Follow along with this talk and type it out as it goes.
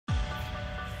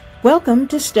Welcome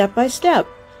to Step by Step.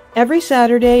 Every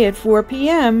Saturday at 4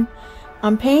 p.m.,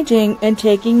 I'm painting and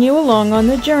taking you along on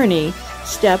the journey,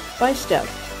 step by step.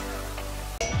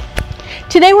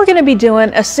 Today we're going to be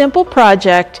doing a simple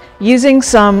project using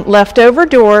some leftover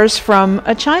doors from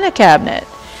a china cabinet.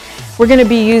 We're going to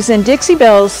be using Dixie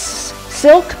Belle's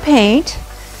silk paint.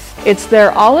 It's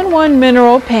their all-in-one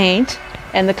mineral paint,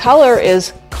 and the color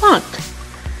is conch.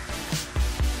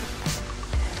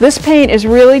 This paint is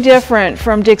really different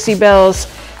from Dixie Belle's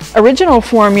original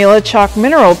formula, chalk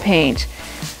mineral paint.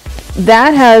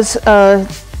 That has a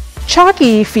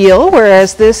chalky feel,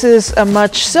 whereas this is a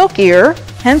much silkier,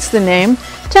 hence the name,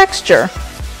 texture.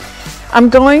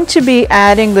 I'm going to be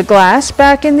adding the glass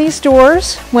back in these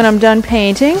doors when I'm done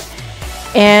painting,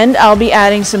 and I'll be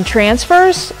adding some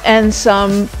transfers and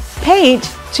some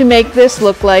paint to make this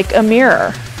look like a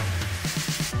mirror.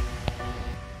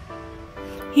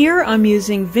 Here I'm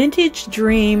using Vintage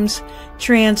Dreams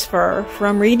transfer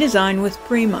from Redesign with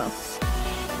Prima.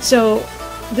 So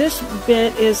this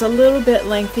bit is a little bit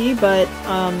lengthy, but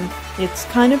it's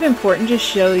kind of important to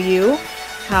show you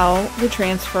how the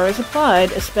transfer is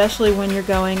applied, especially when you're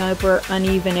going over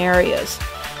uneven areas.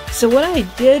 So what I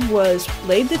did was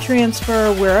laid the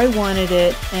transfer where I wanted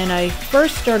it, and I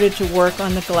first started to work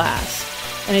on the glass.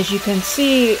 And as you can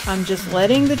see, I'm just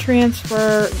letting the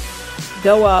transfer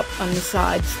go up on the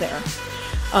sides there.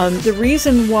 The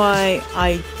reason why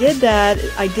I did that,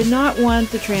 I did not want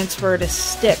the transfer to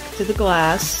stick to the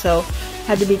glass, so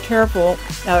had to be careful,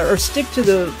 or stick to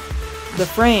the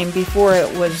frame before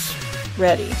it was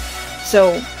ready.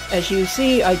 So as you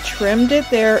see, I trimmed it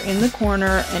there in the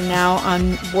corner, and now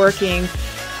I'm working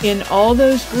in all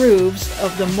those grooves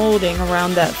of the molding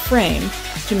around that frame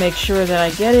to make sure that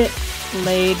I get it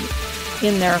laid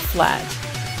in there flat.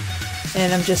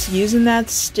 And I'm just using that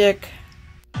stick.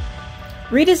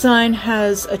 Redesign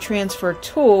has a transfer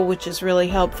tool, which is really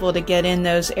helpful to get in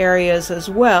those areas as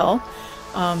well.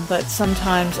 But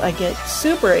sometimes I get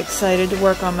super excited to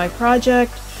work on my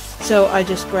project, so I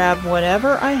just grab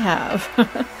whatever I have.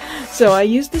 So I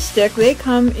use the stick. They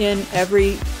come in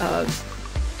every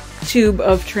tube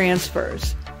of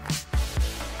transfers.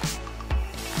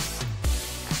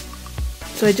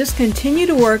 So I just continue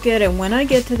to work it, and when I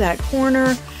get to that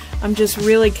corner, I'm just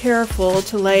really careful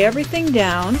to lay everything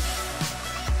down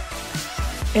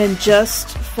and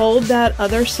just fold that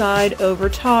other side over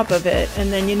top of it,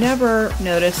 and then you never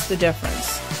notice the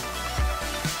difference.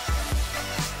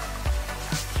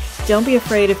 Don't be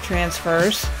afraid of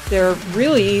transfers. They're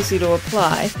really easy to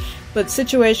apply, but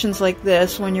situations like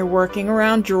this, when you're working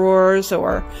around drawers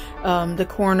or the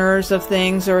corners of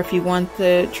things, or if you want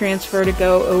the transfer to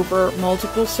go over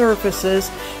multiple surfaces,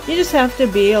 you just have to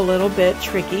be a little bit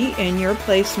tricky in your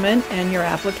placement and your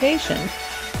application.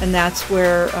 And that's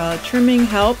where trimming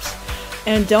helps.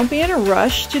 And don't be in a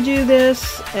rush to do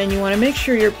this, and you want to make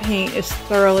sure your paint is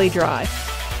thoroughly dry.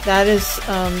 That is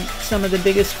some of the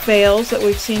biggest fails that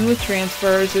we've seen with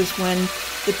transfers, is when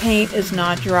the paint is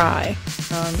not dry.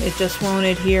 It just won't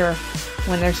adhere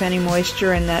when there's any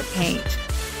moisture in that paint.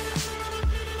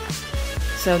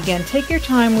 So again, take your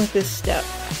time with this step.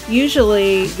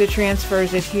 Usually the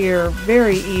transfers adhere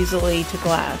very easily to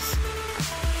glass.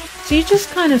 So you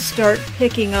just kind of start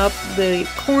picking up the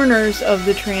corners of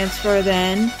the transfer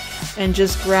then, and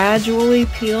just gradually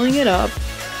peeling it up.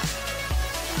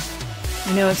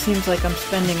 I know it seems like I'm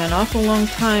spending an awful long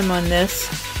time on this,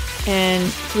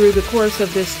 and through the course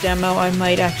of this demo I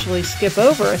might actually skip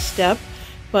over a step,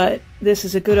 but this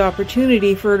is a good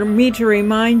opportunity for me to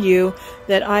remind you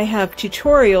that I have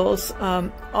tutorials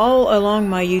all along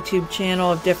my YouTube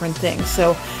channel of different things.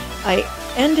 So I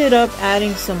ended up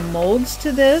adding some molds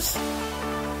to this,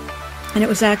 and it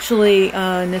was actually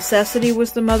necessity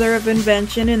was the mother of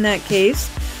invention in that case.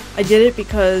 I did it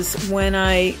because when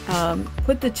I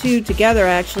put the two together,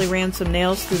 I actually ran some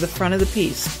nails through the front of the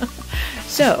piece.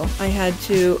 So I had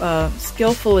to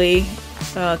skillfully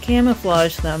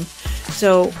camouflage them.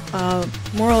 So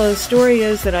moral of the story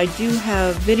is that I do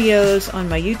have videos on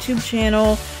my YouTube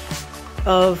channel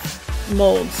of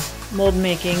mold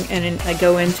making, and I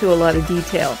go into a lot of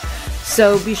detail.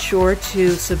 So be sure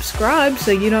to subscribe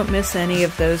so you don't miss any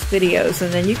of those videos,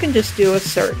 and then you can just do a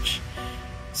search.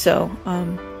 So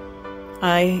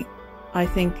I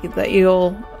think that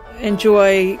you'll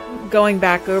enjoy going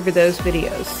back over those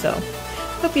videos. So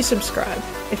hope you subscribe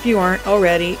if you aren't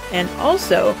already. And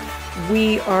also,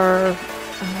 we already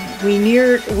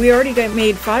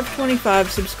made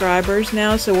 525 subscribers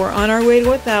now, so we're on our way to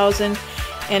 1,000.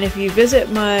 And if you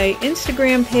visit my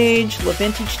Instagram page,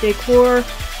 Vintage Decor,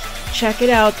 check it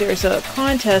out. There's a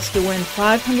contest to win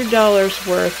 $500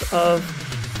 worth of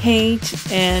paint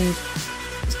and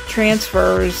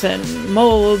transfers and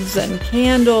molds and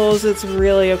candles. It's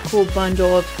really a cool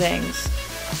bundle of things.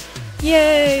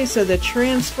 Yay! So the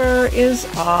transfer is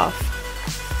off.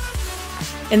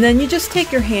 And then you just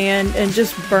take your hand and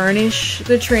just burnish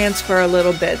the transfer a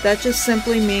little bit. That just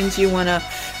simply means you want to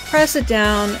press it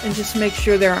down and just make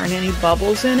sure there aren't any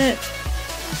bubbles in it.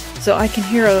 So I can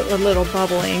hear a little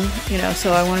bubbling, you know,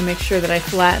 so I want to make sure that I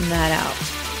flatten that out.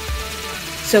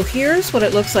 So here's what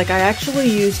it looks like. I actually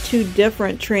used 2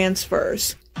 different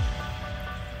transfers.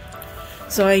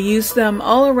 So I used them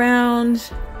all around,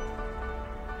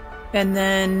 and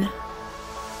then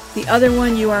the other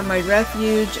one, you are my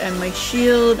refuge and my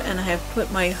shield, and I have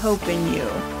put my hope in you,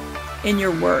 in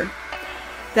your word.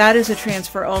 That is a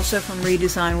transfer also from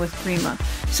Redesign with Prima.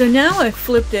 So now I've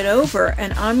flipped it over,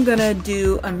 and I'm gonna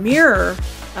do a mirror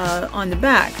on the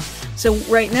back. So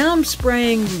right now I'm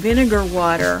spraying vinegar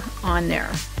water on there,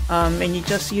 and you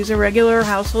just use a regular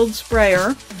household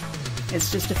sprayer. It's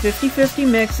just a 50-50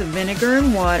 mix of vinegar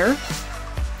and water,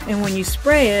 and when you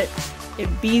spray it, it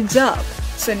beads up.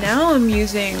 So now I'm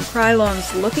using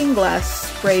Krylon's Looking Glass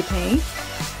spray paint,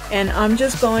 and I'm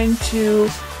just going to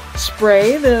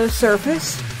spray the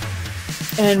surface,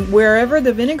 and wherever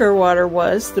the vinegar water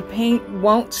was, the paint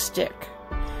won't stick.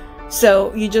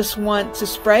 So you just want to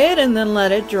spray it and then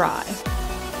let it dry.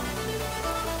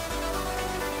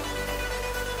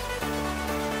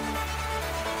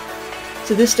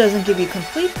 So this doesn't give you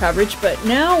complete coverage, but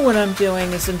now what I'm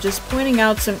doing is I'm just pointing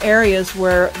out some areas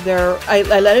where I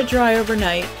let it dry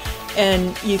overnight,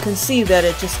 and you can see that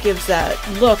it just gives that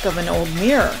look of an old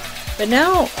mirror. But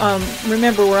now,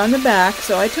 remember, we're on the back,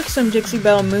 so I took some Dixie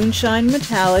Belle Moonshine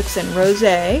Metallics and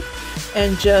Rosé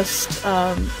and just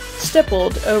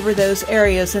stippled over those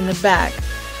areas in the back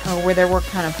where there were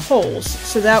kind of holes,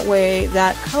 so that way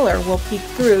that color will peek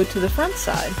through to the front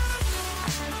side.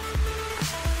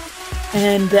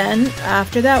 And then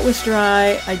after that was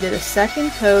dry, I did a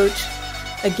second coat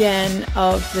again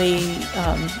of the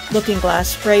Looking Glass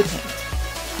spray paint.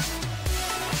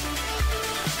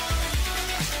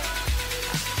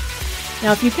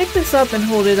 Now if you pick this up and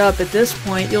hold it up at this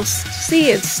point, you'll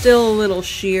see it's still a little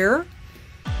sheer.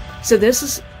 So this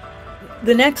is,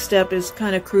 the next step is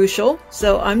kind of crucial.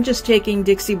 So I'm just taking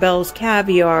Dixie Belle's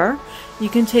Caviar. You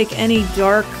can take any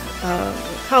dark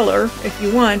color if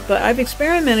you want, but I've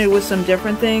experimented with some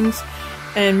different things,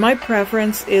 and my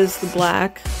preference is the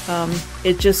black.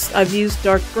 I've used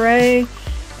dark gray,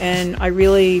 and I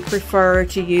really prefer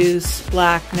to use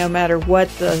black no matter what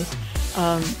the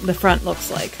front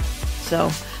looks like. So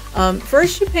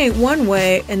first you paint one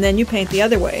way and then you paint the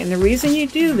other way, and the reason you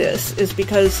do this is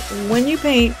because when you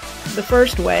paint the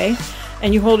first way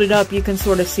and you hold it up, you can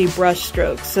sort of see brush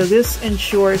strokes. So this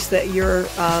ensures that you're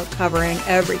covering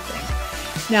everything.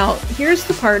 Now here's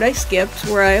the part I skipped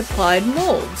where I applied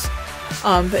molds,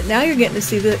 but now you're getting to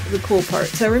see the cool part.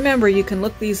 So remember, you can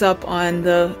look these up on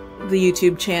the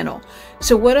YouTube channel.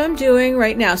 So what I'm doing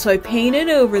right now, so I painted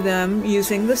over them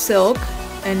using the silk,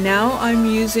 and now I'm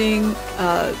using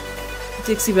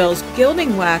Dixie Belle's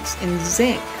gilding wax in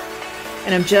zinc,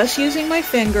 and I'm just using my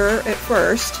finger at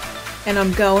first, and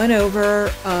I'm going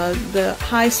over the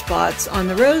high spots on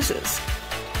the roses.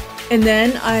 And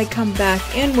then I come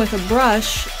back in with a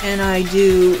brush and I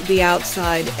do the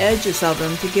outside edges of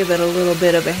them to give it a little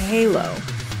bit of a halo.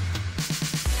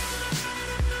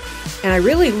 And I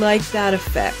really like that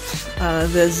effect.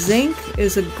 The zinc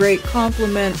is a great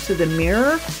complement to the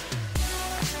mirror,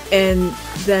 and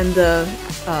then the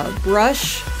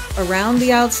brush around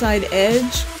the outside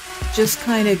edge just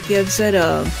kind of gives it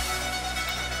a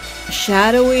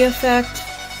shadowy effect.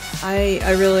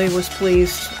 I really was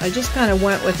pleased. I just kind of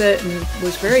went with it and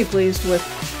was very pleased with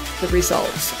the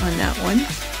results on that one.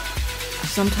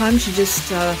 Sometimes you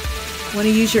just want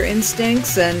to use your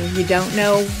instincts and you don't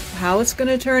know how it's going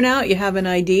to turn out. You have an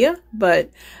idea, but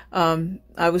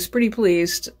I was pretty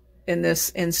pleased in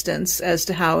this instance as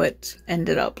to how it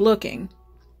ended up looking.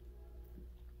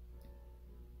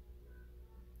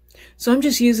 So I'm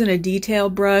just using a detail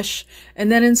brush,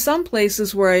 and then in some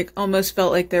places where I almost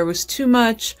felt like there was too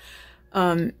much,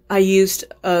 I used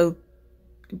a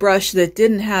brush that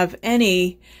didn't have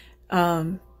any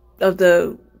of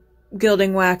the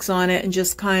gilding wax on it, and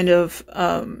just kind of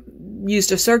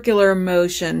used a circular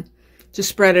motion to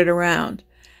spread it around.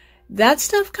 That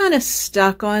stuff kind of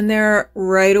stuck on there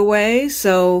right away,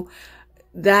 so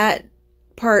that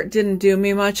part didn't do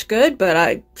me much good, but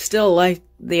I still liked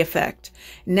the effect.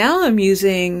 Now I'm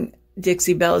using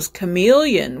Dixie Belle's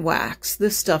Chameleon wax.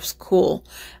 This stuff's cool.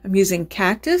 I'm using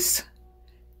Cactus,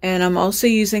 and I'm also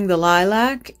using the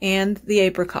Lilac and the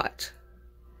Apricot.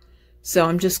 So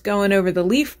I'm just going over the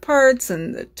leaf parts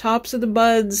and the tops of the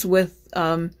buds with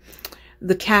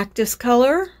the cactus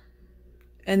color.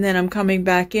 And then I'm coming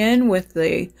back in with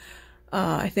the,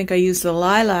 I think I used the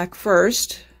lilac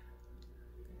first.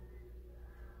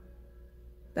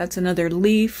 That's another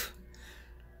leaf.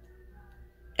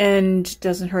 And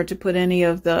doesn't hurt to put any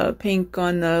of the pink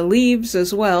on the leaves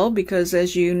as well, because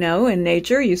as you know, in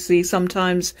nature, you see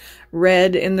sometimes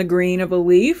red in the green of a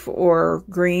leaf or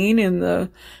green in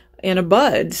a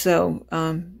bud.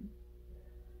 So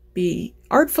be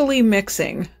artfully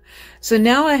mixing. So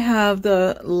now I have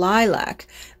the lilac.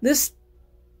 This,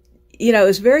 you know,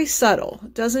 is very subtle.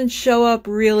 It doesn't show up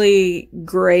really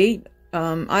great.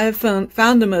 I have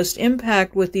found the most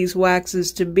impact with these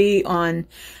waxes to be on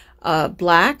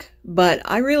black, but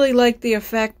I really like the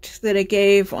effect that it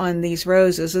gave on these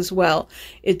roses as well.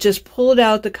 It just pulled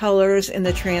out the colors in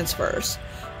the transfers.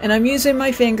 And I'm using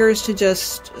my fingers to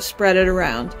just spread it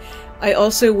around. I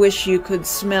also wish you could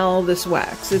smell this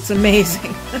wax. It's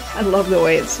amazing. I love the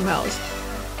way it smells.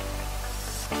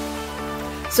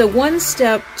 So one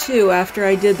step too, after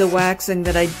I did the waxing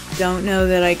that I don't know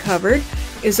that I covered,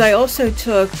 is I also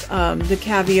took the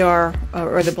caviar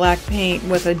or the black paint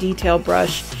with a detail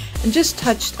brush and just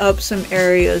touched up some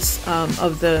areas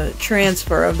of the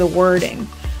transfer of the wording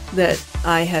that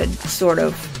I had sort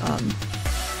of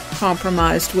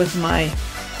compromised with my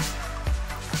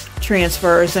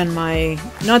transfers and my,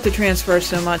 not the transfers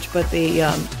so much, but the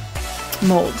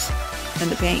molds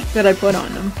and the paint that I put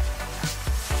on them.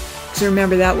 So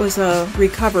remember, that was a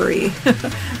recovery.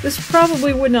 This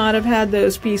probably would not have had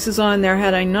those pieces on there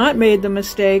had I not made the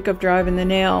mistake of driving the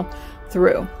nail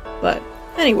through. But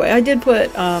anyway, I did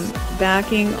put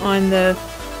backing on the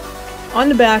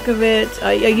back of it.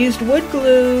 I used wood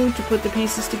glue to put the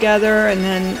pieces together, and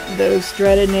then those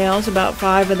dreaded nails, about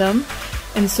 5 of them.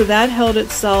 And so that held it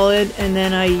solid, and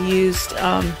then I used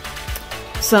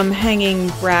some hanging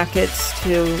brackets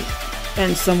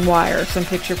and some wire, some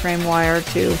picture frame wire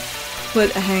to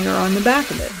put a hanger on the back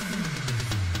of it.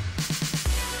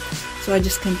 So I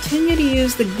just continue to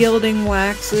use the gilding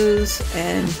waxes,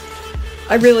 and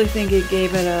I really think it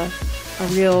gave it a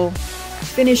real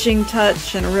finishing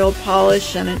touch and a real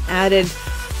polish and an added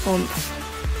oomph.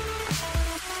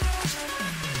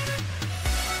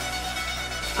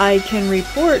 I can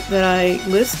report that I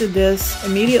listed this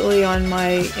immediately on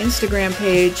my Instagram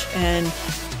page, and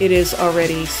it is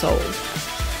already sold.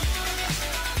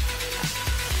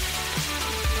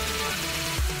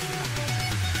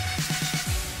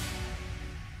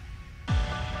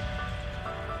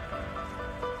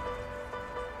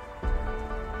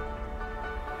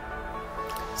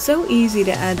 So easy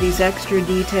to add these extra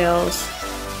details,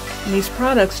 and these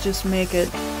products just make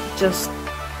it just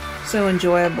so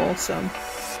enjoyable. So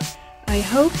I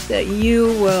hope that you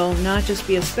will not just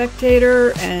be a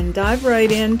spectator and dive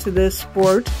right into this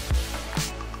sport,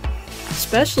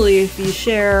 especially if you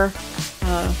share,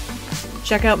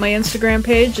 check out my Instagram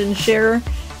page and share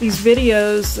these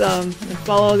videos and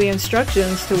follow the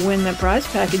instructions to win the prize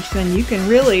package. Then you can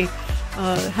really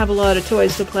have a lot of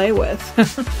toys to play with.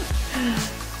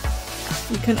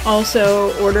 You can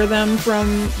also order them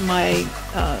from my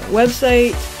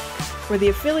website or the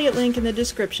affiliate link in the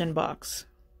description box.